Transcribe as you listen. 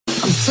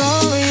I'm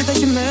sorry that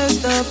you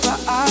messed up, but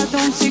I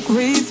don't seek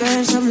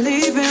revenge. I'm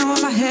leaving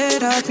with my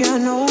head up, yeah, I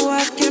know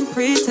I can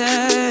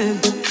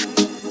pretend.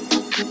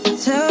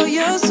 Tell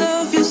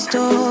yourself your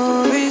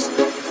stories.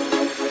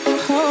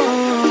 Oh,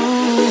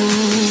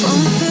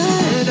 I'm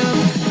fed up,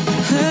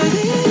 had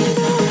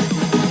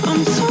enough.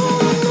 I'm so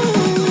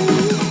alone.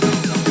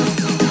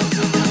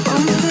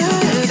 I'm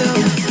fed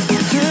up,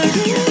 had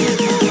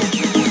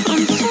enough.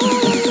 I'm so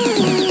alone.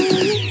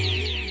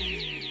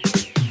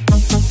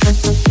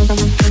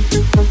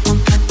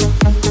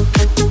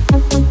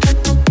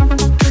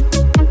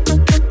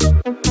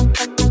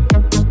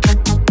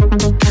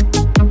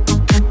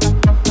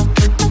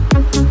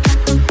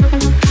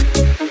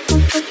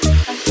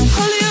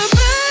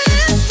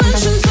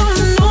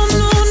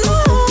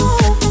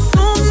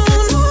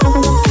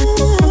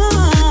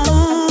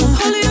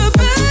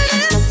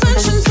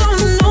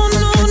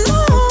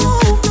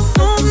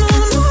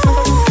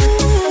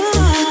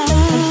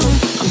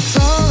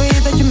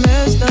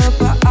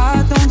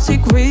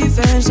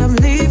 I'm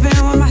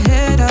leaving with my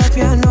head up,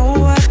 yeah, I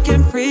know I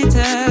can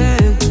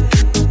pretend.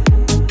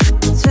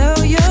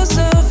 Tell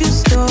yourself your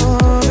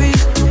story.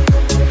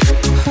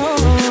 Oh.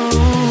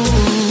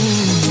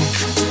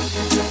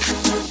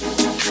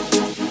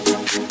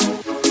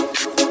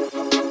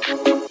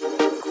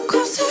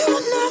 'Cause it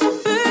will never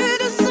be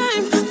the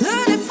same.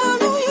 Let it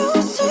follow you,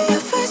 see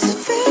your face and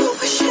feel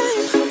with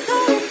shame.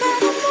 Know you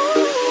better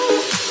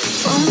move.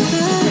 I'm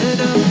fed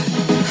up,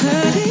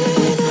 had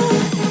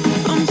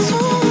enough. I'm so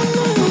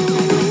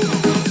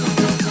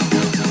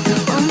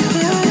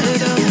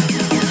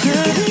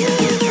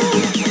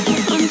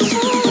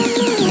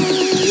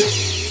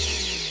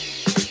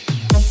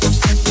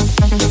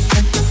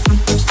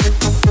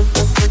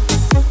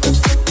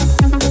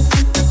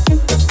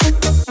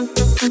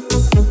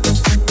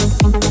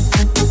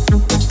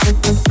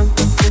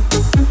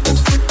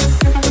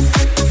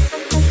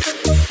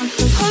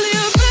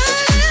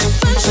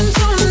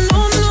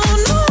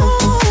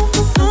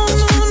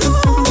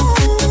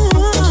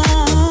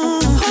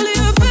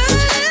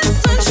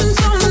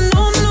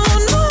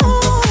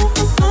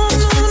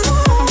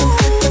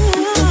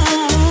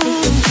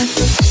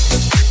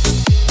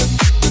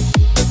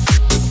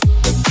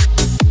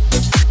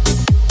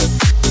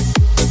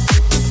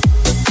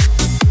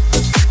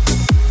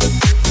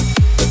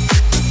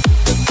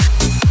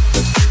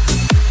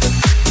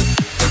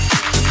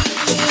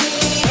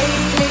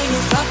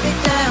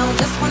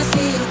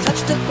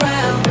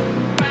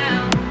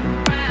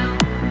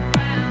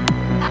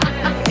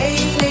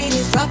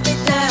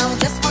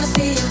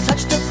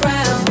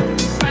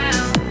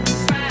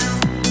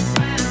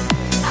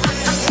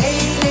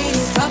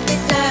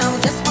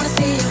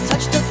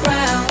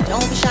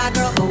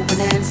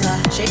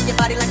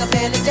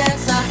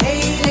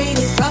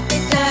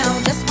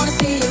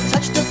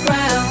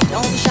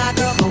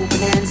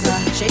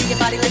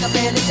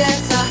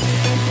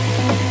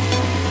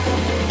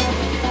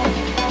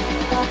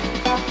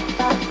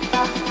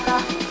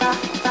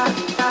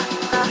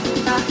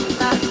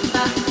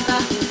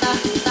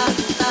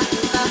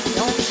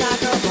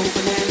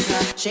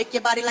shake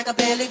your body like a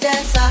belly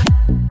dancer.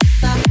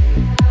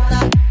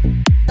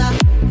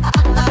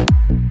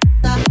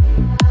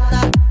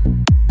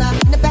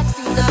 In the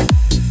backseat,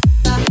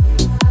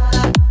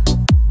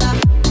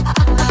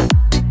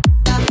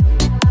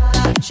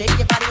 shake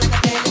your body like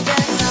a belly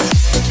dancer.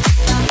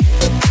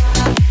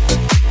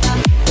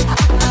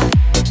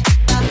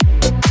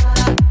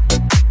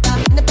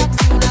 In the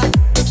backseat,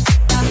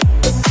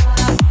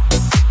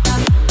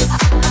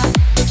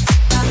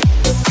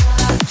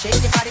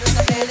 shake your body like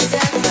a belly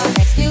dancer.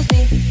 Excuse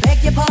me,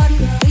 beg your pardon.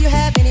 Do you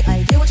have any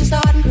idea what you're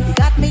starting? You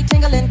got me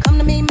tingling, come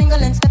to me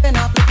mingling, stepping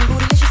off, looking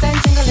bootylicious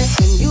and jingling.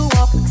 When you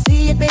walk, I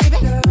see it, baby.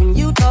 When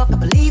you talk, I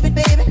believe it,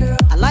 baby.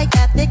 I like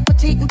that thick,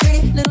 petite, and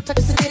pretty. Little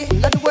touches of ditty,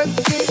 love to work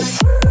the kitty.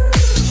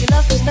 She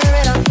loves to stir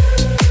it up.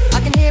 I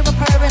can hear her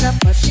purring up,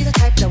 but she's the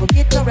type that will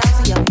get around.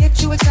 See, I'll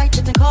get you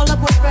excited and call her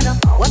boyfriend up.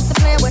 What's the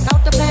plan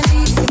without the plan B?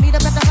 You can meet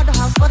up at the Huddle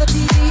House for the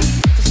TV.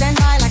 So stand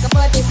by like a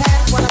birthday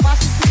pass while I watch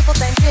these people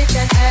think shake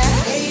that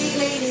ass. Hey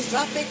ladies,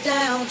 drop it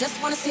down. Just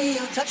wanna see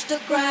you touch the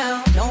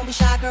ground. Don't be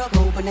shy, girl,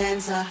 go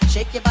bonanza.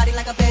 Shake your body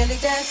like a belly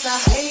dancer.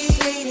 Hey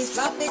ladies,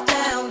 drop it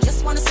down.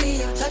 Just wanna see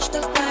you touch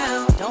the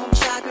ground. Don't be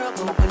shy, girl,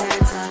 go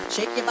bonanza.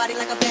 Shake your body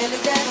like a belly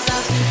dancer.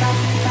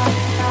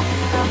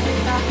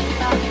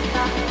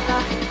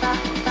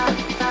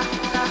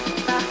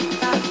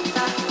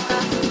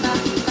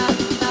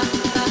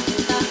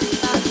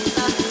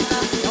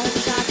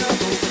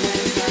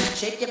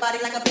 Shake your body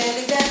like a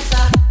belly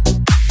dancer.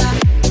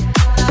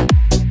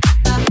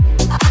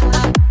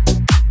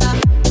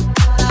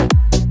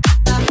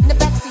 In the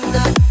backseat,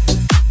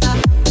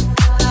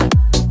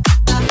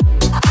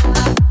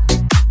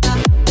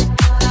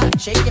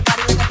 shake your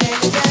body like a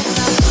belly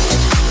dancer.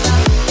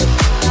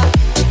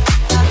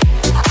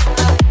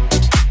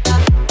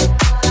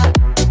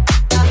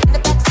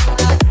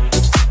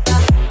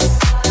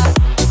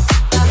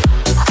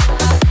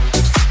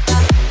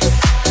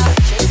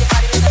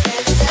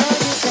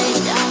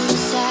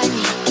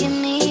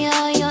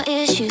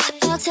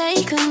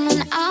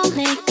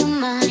 make a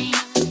mind.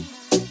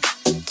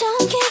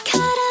 Don't get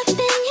caught up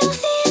in your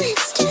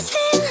feelings, just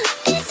feel it.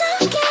 It's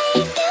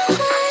okay if you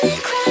wanna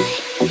cry.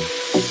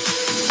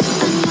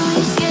 I know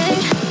you're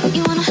scared,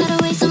 you wanna hide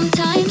away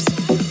sometimes.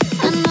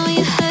 I know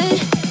you hurt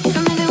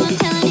from everyone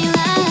telling you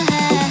lies.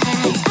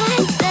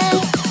 I bet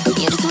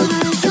you just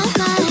wanna lose your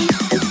mind.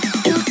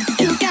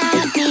 You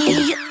got me,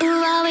 you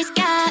always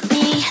got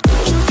me.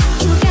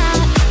 You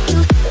got, you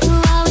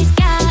always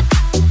got.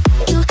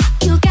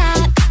 You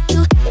got,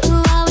 you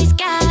always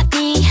got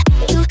me.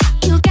 You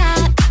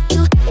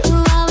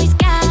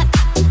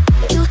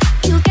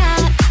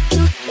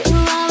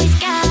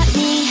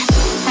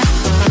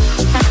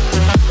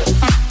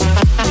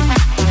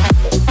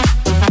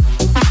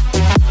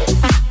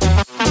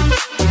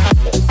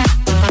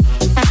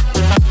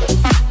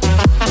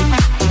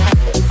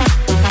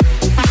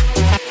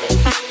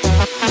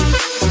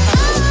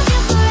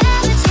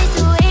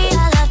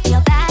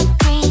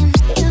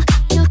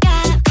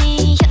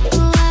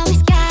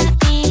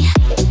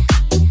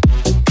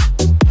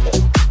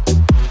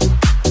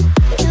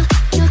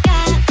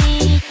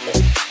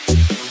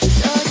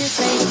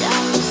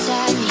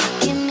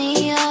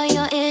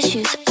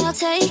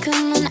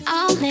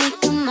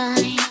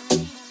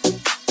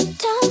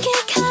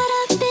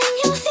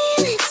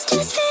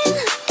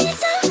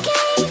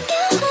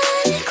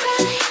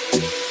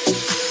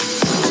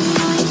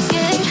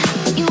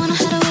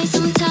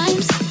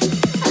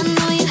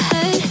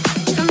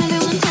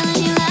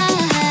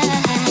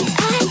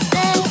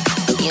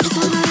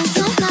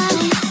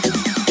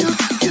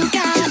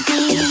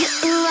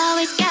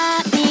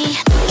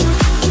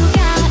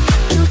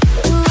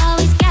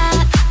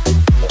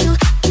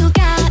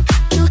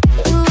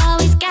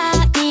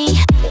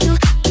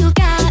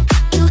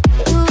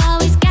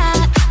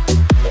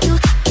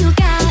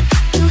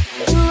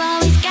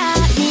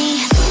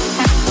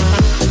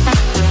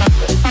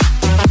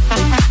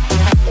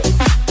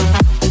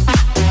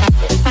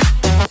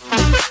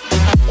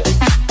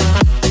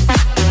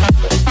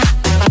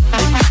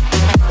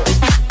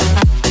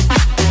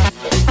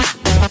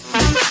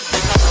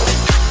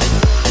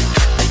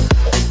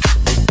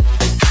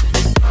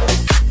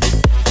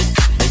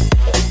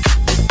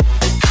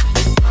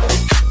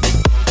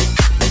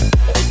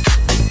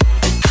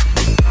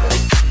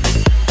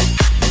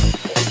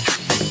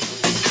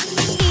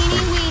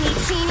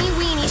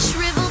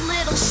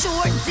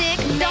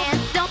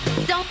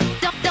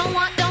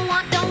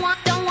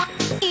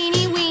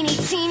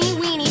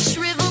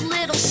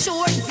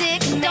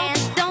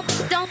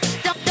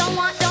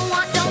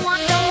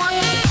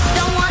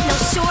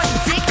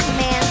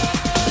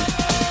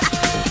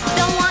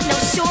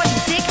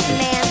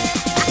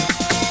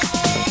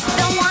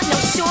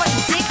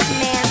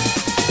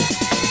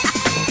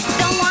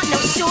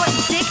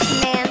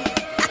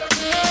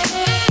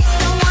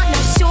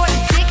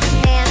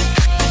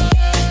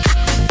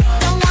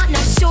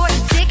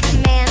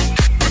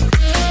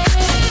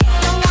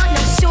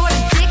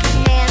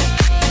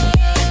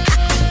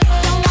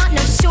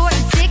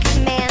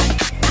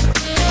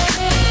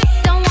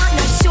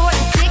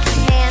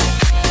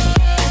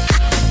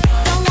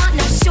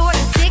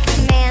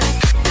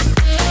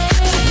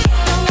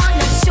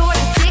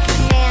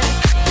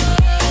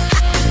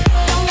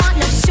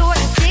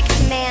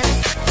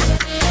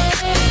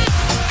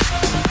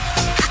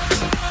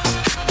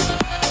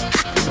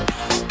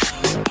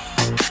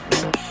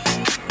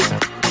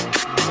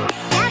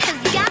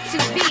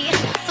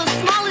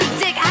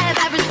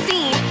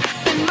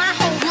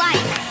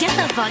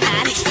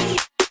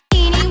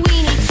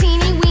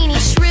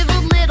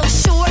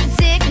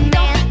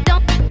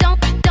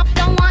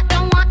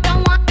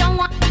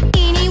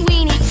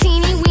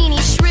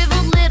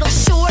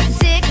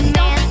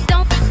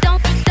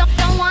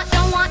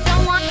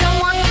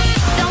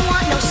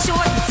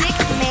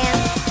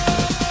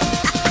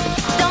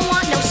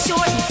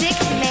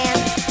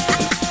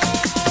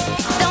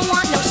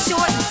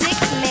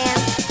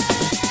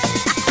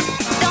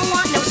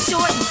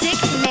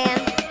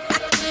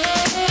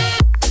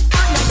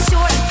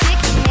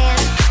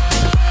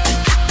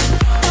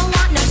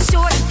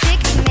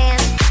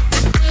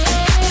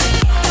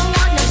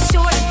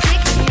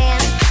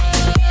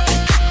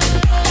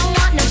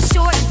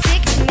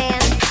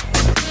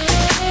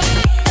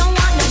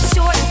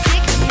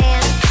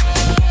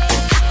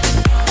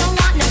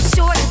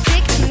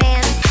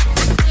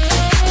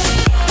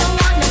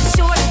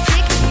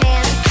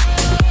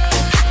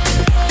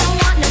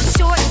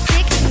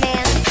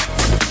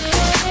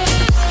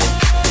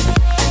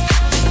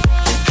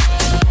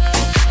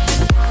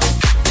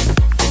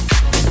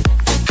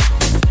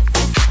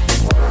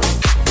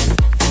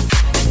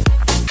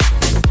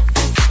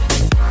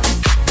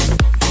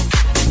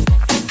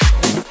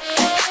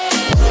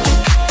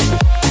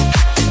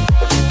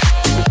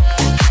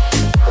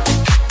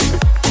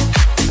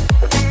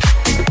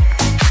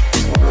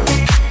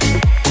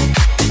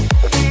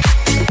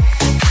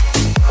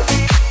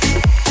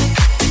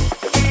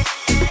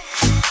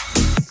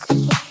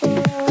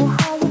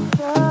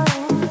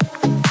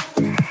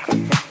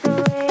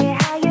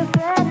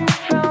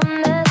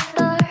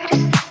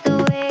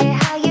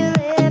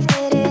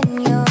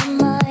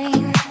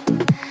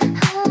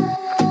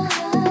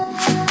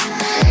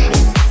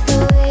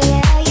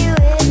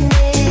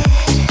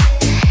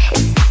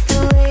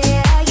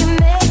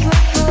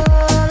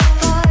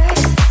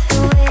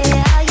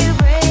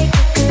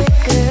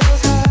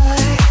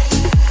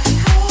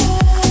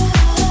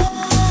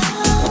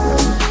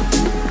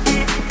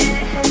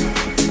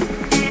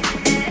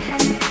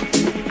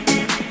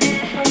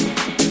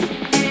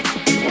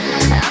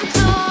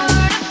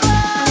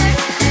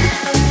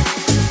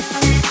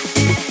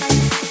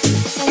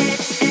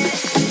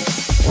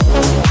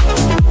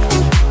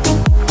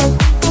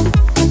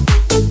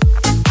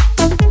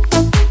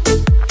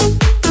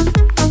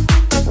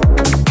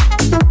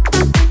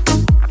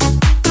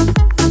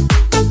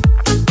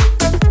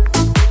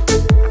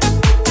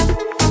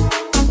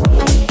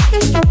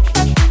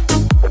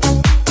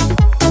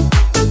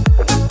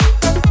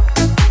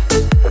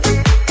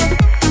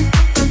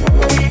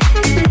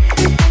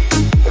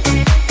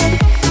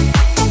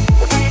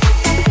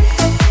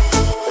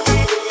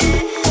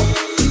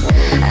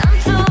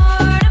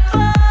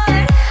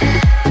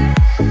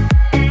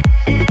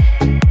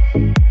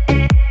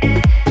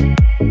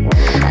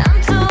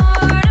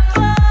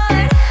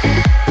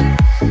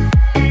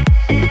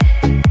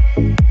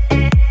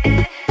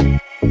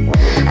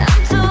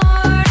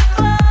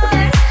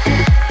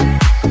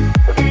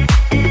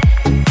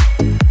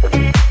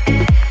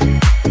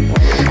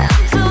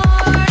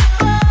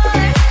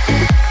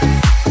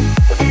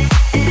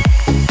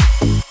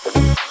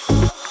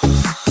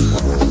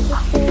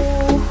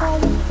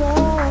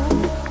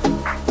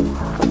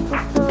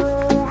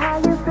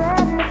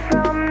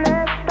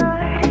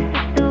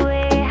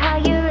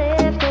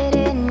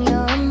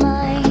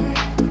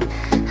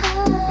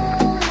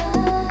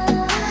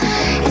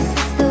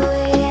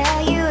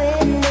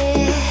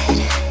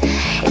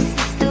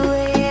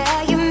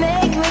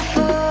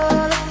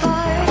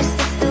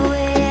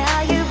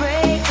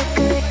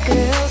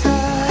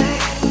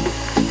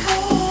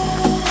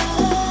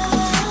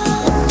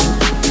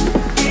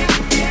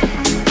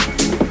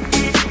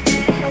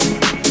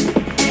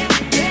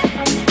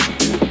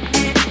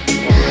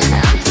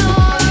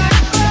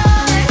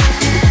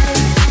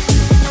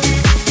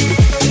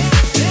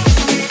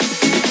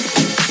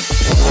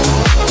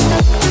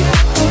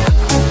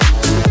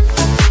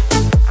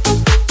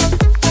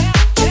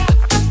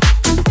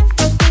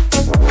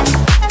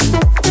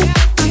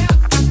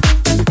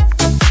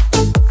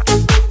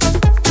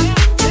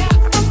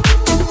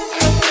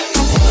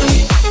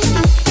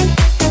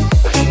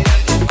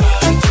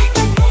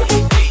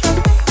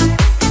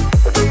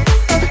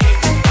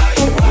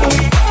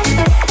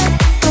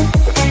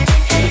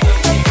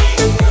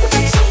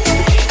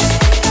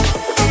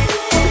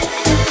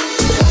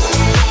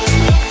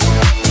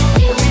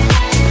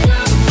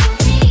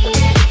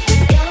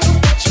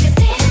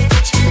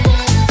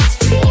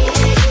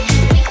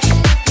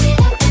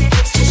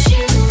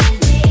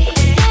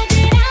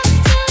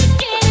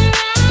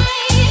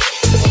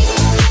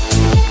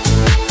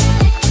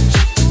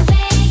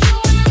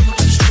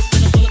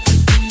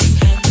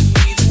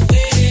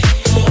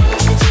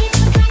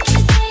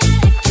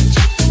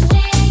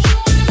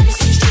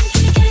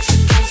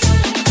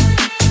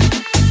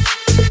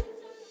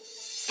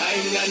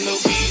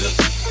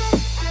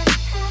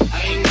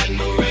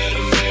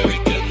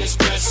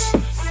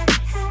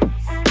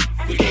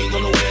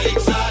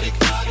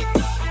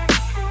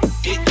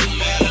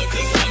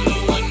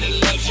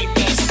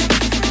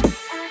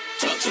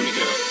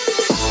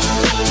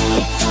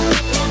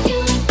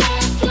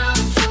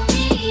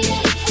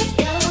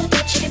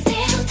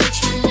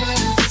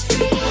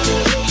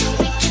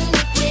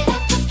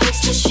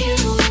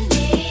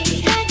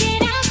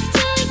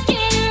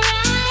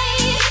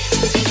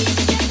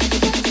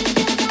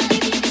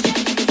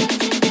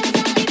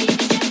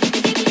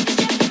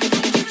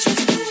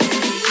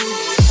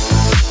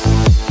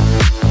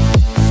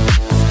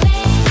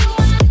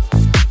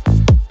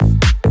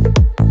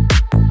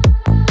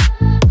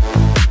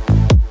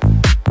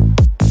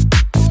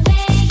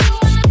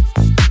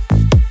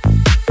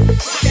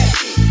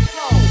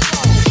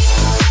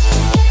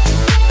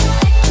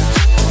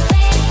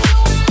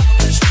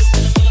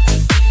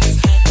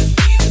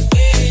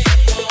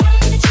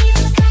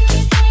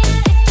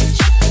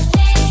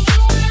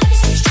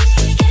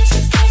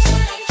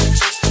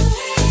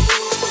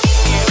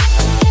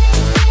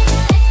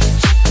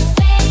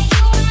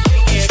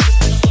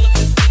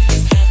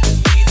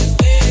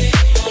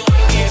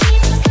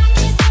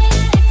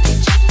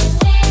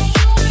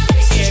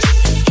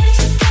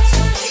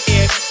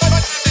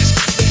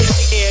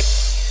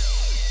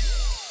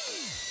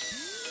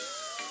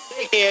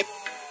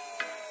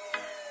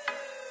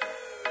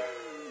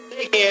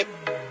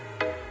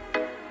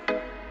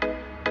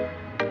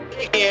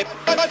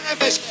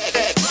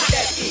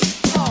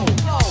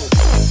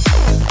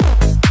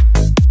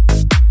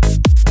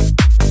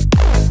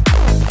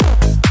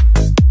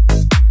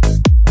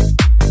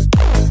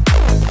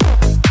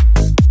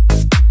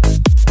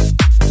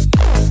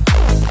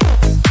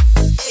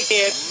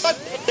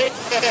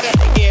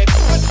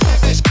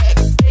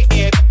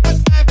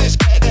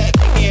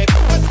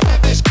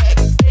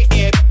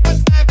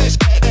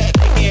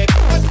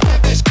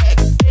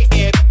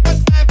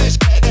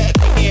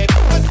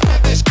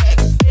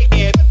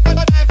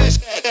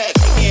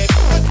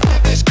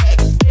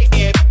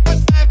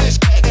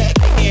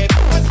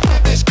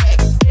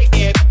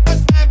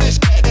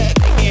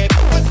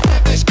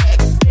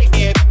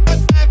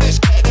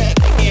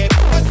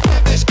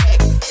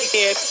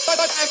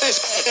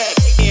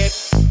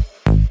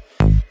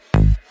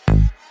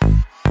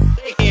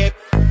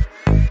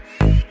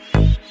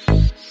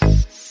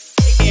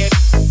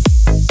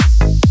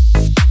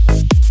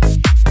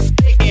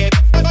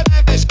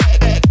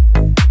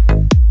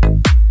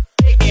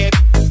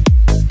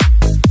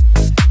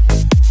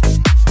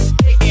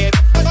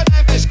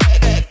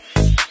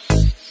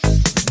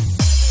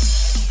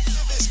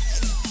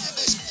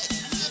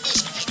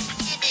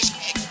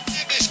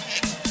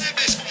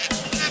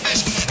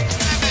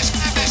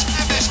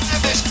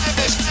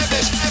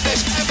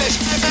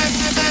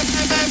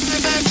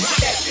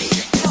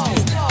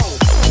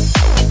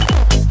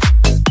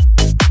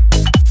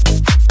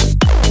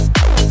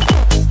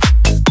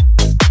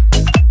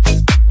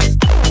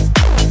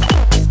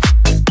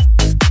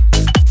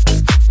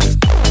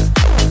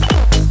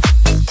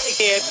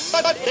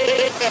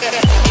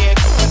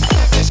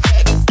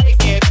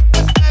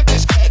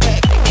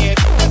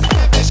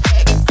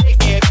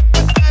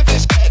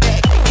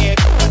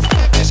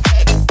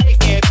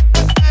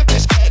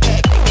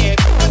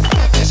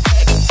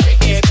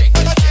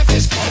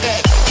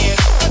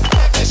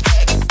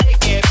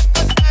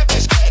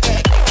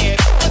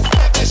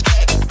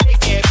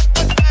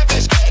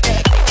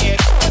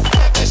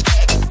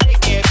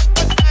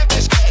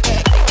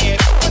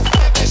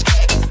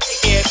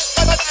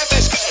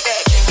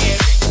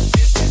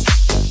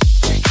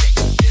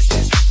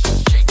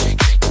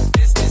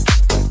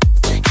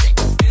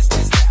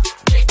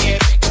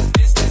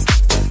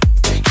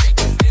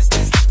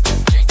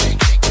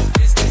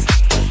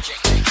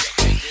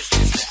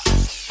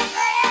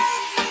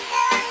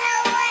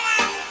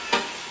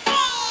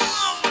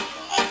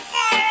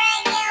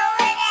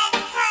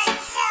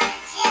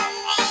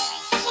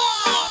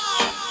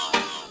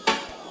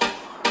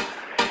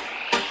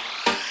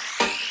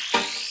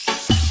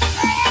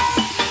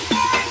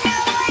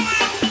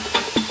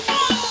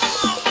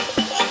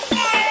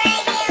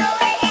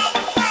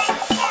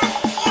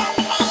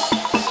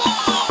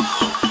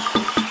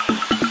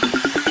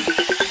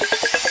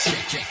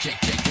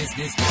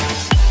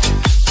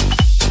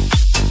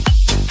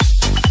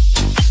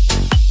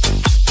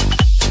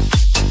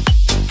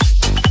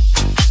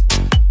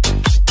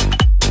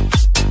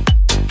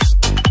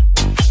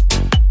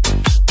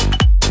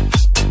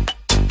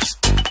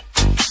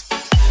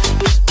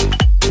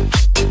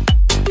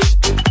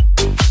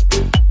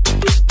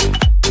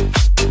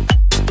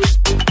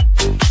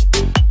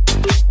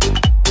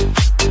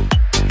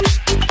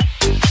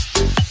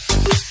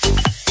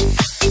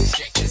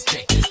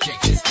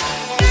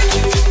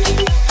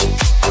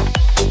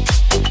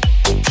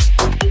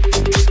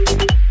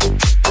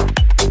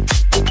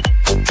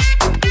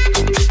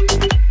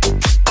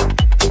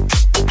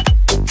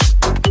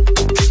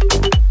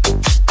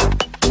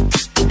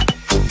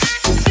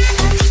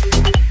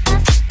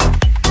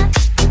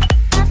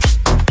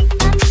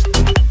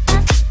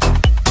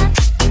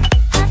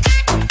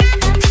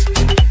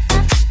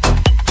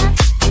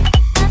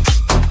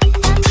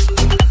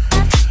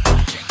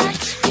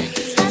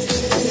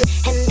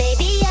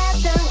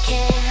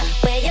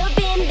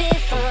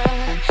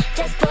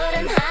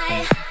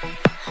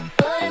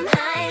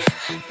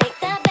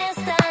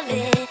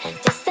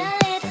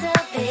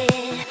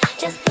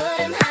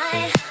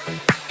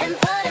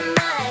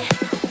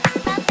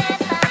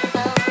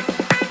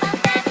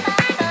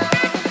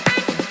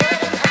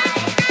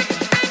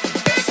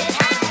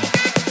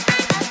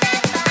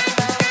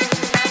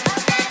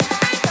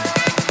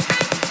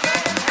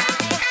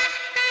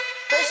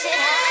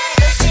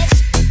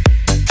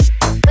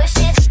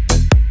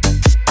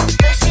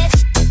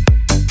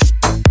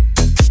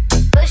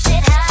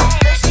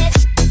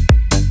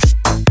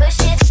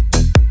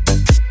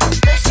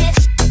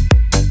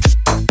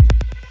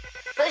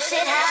Push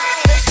it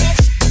high.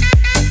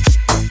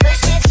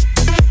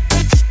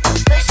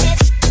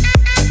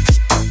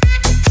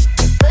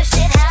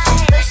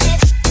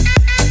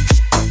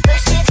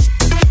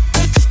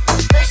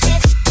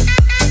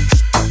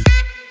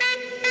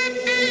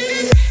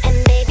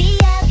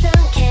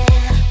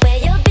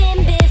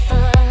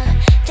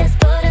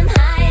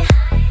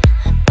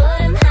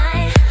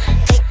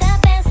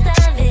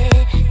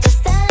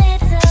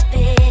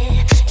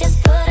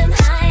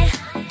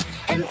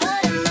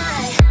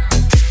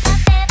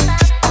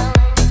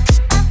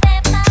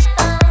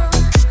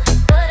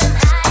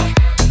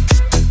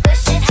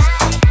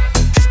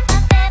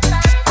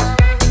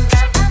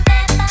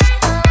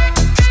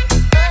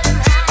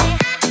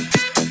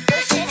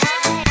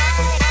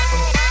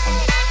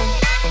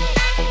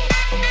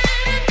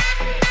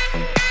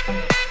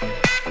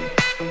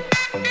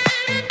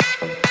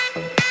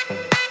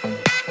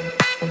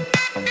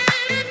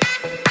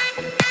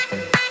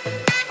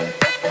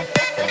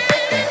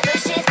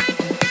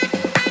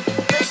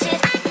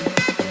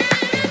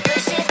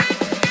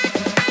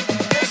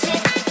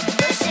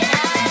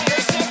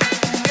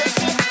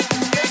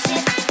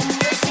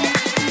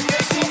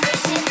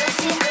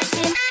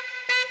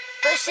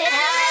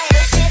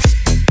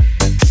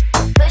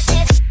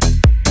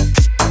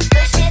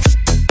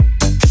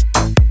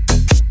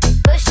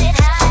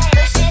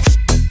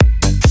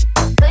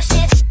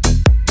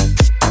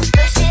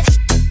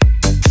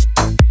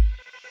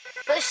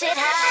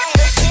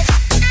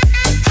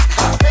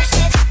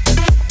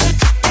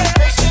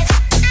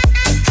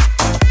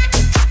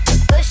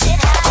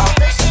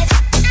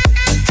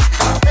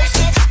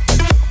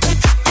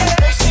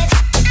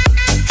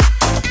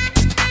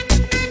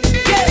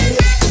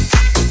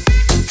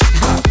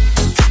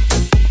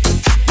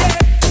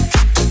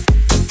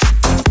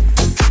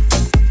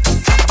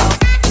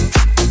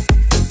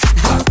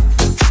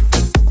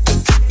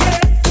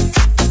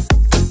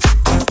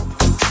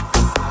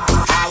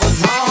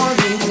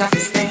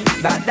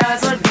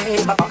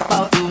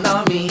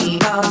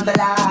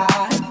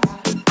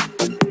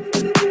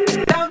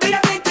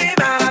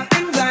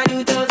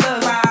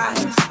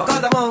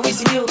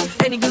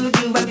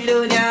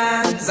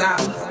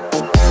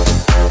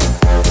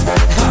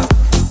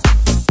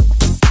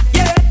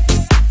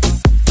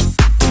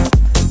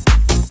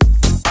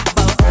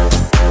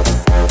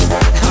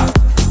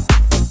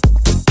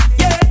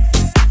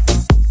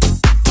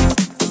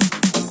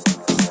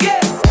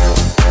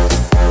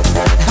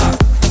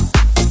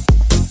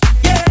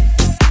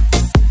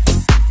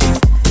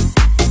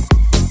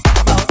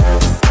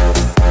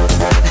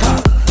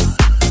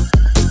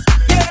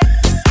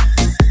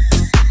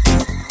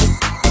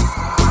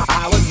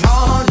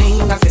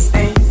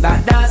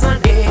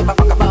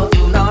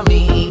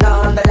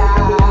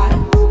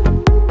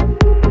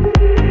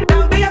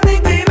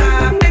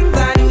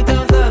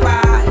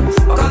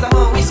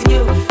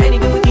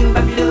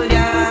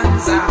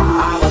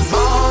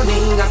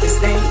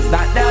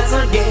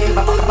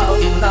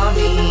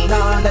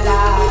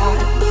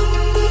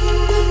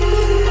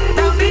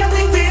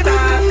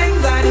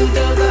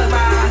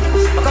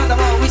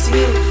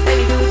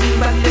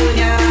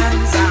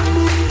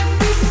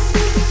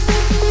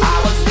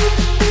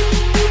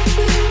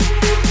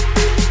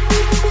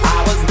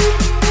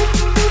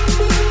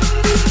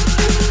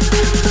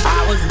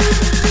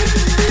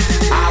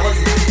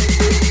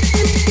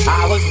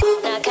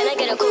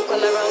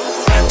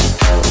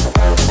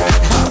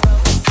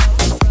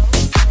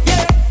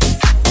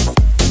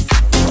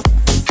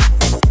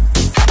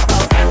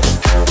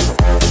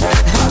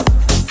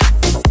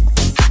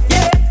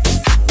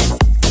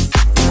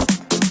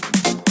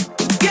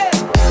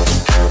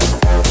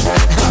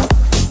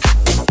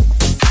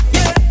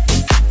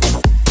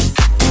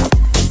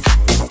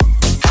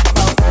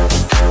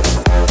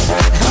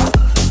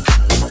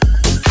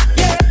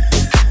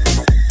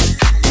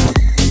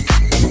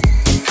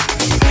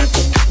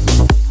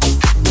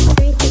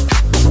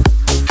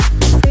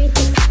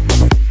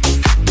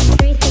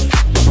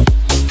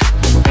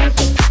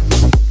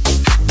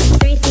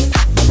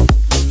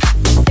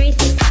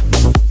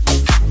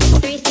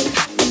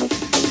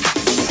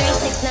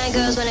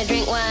 wanna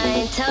drink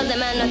wine, tell the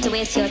man not to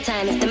waste your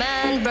time. If the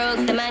man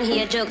broke, the man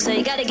he a joke, so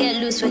you gotta get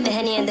loose with the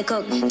Henny and the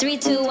Coke. 3,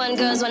 2, 1,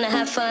 girls wanna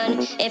have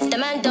fun. If the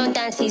man don't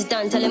dance, he's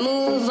done. Tell him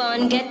move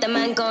on, get the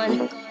man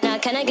gone. Now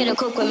can I get a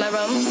Coke with my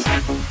rum?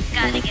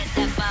 Gotta get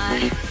that bar.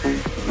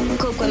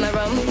 Coke with my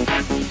rum.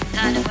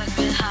 Gotta work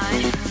real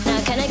hard.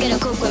 Now can I get a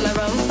Coke with my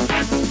rum?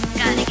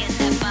 Gotta get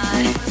that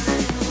bar.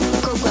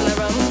 Coke with my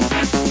rum.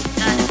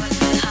 Gotta work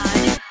real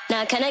hard.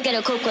 Now can I get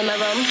a Coke with my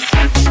rum?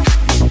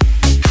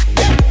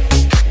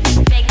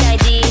 Fake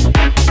ID.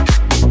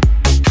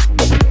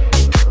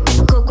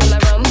 Coke with my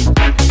rum.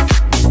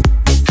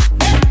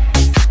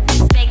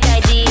 Fake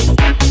ID.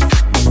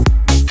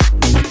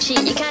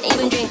 Shit, you can't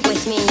even drink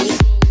with me.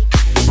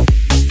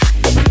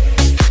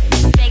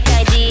 Fake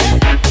ID.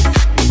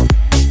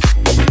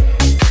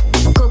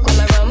 Coke with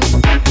my rum.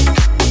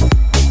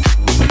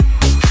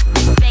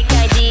 Fake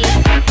ID.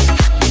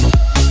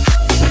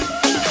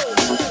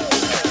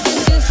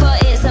 2 for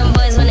it, some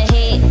boys wanna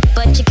hate,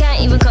 but you can't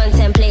even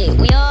contemplate.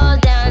 We all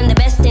down, the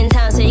best in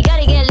town, so you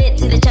gotta get lit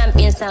to the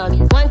champion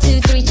sound. 1,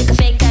 2, 3, check a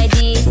fake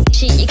ID.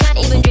 Shit, you can't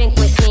even drink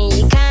with me.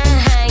 You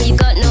can't hang, you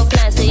got no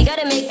plans, so you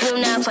gotta make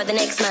room now for the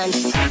next man.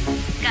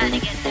 Gotta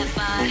get that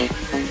bar.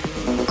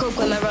 Coke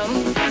with my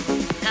rum.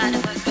 Gotta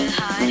work real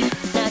hard.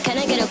 Now can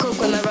I get a Coke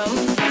with my rum?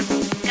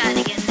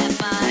 Gotta get that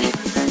bar.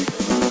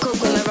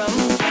 Coke with my rum.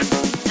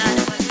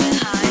 Gotta work real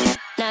hard.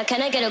 Now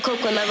can I get a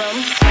Coke with my rum?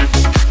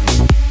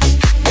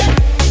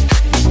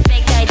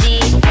 Fake ID.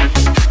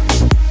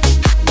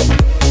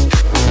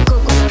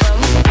 Coke with my rum.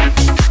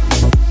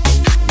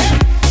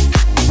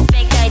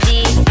 Fake ID.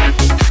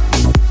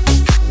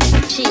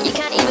 Shit, you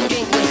can't even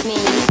drink with me.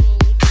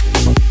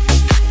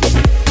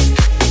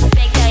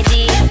 Fake ID.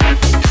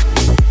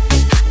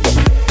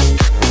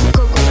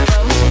 Coke with my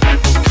rum.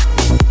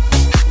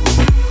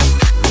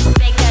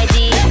 Fake ID.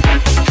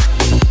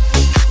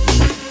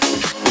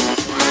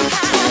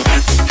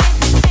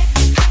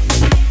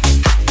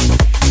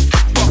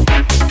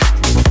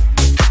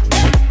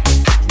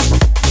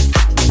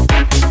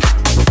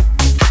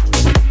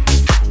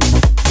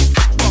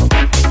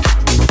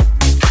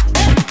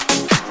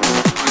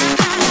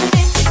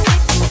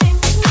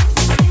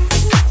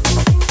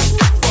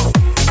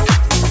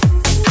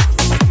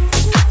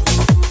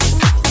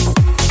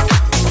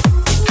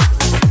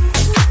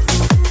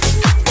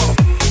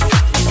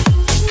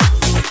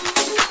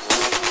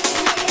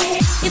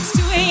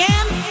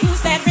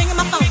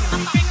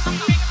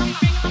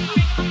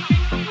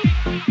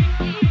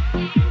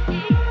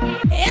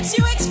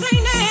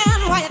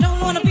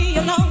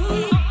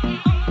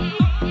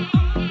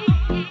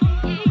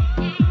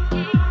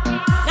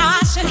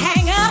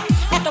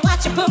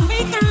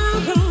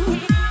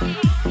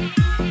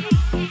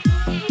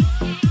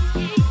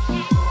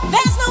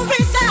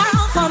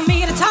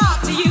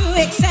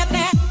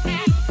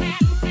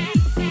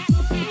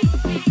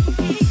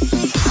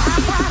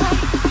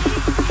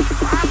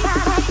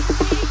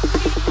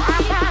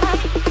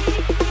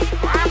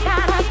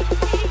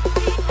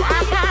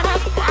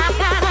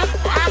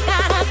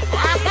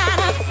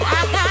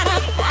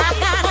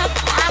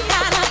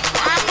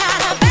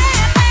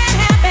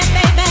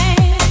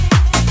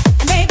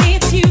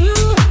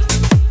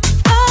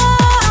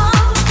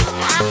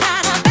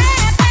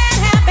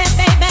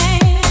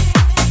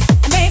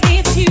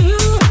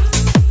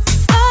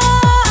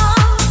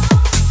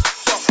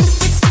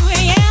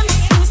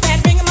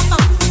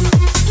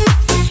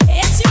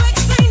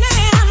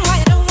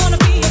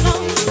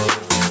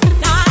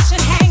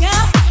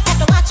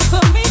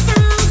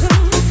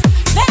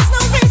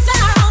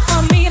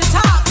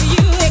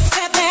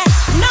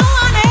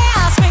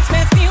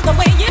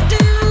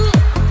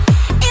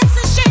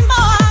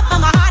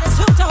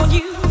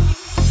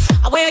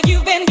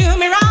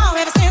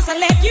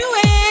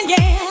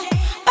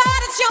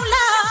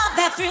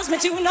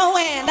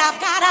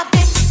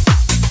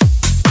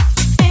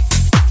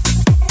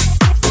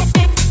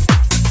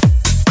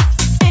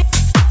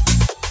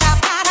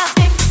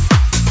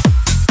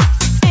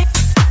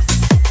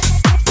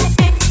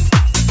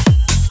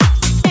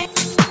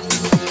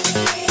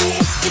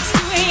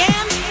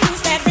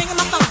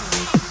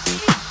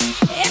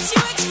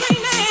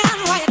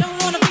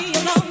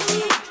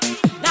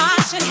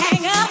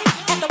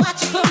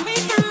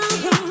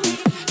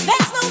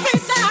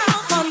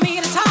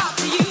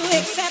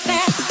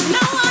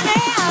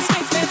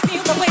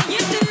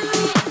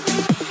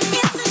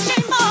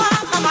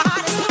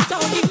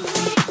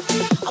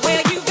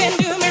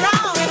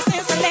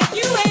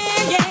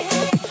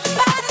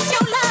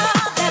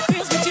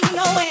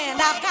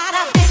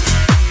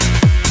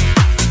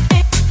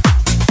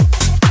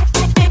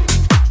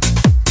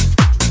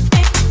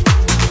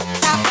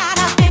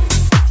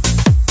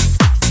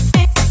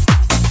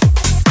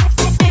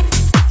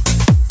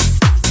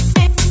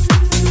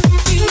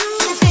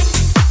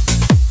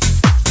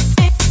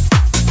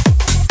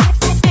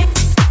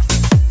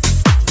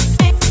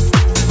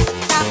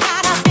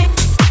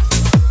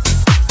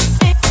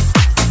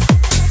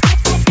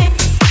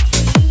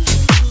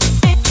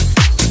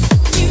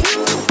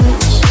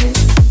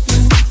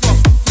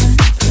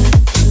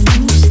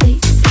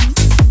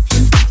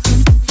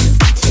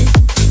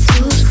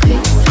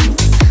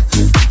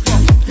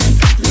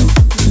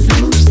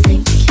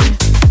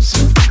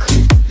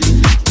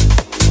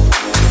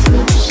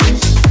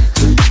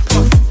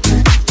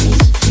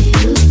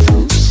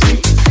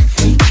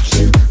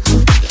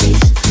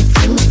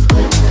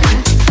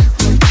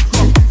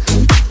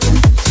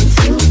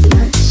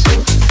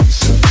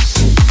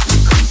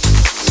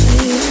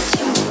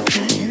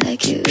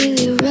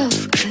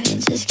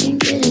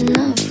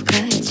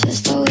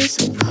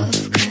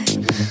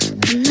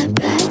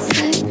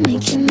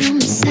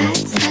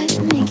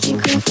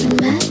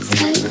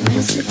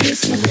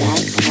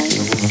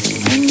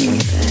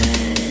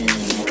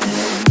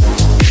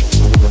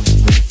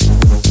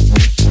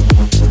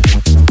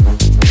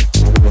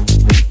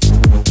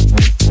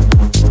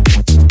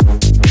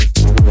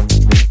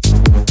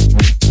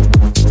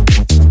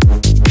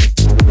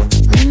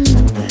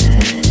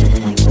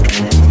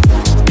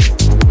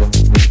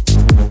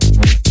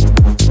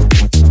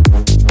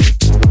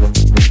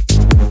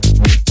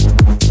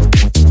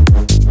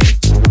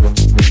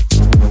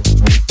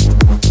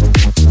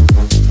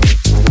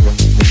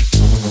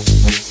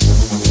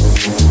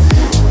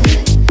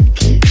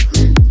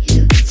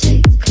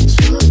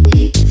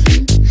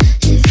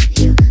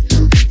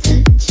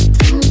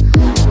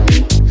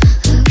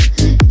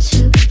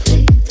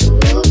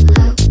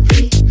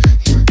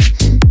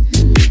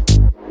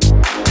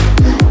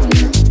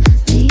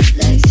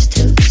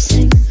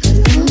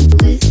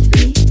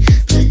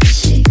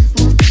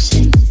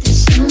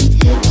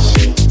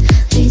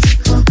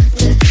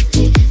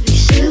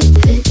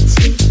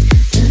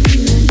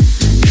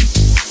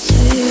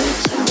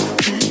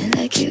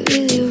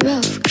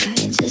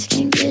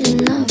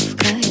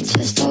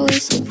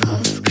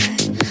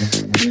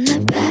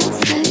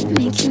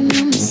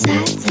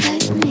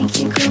 Make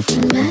your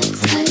girlfriend mad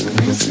type,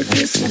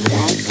 recipe for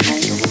that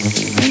type.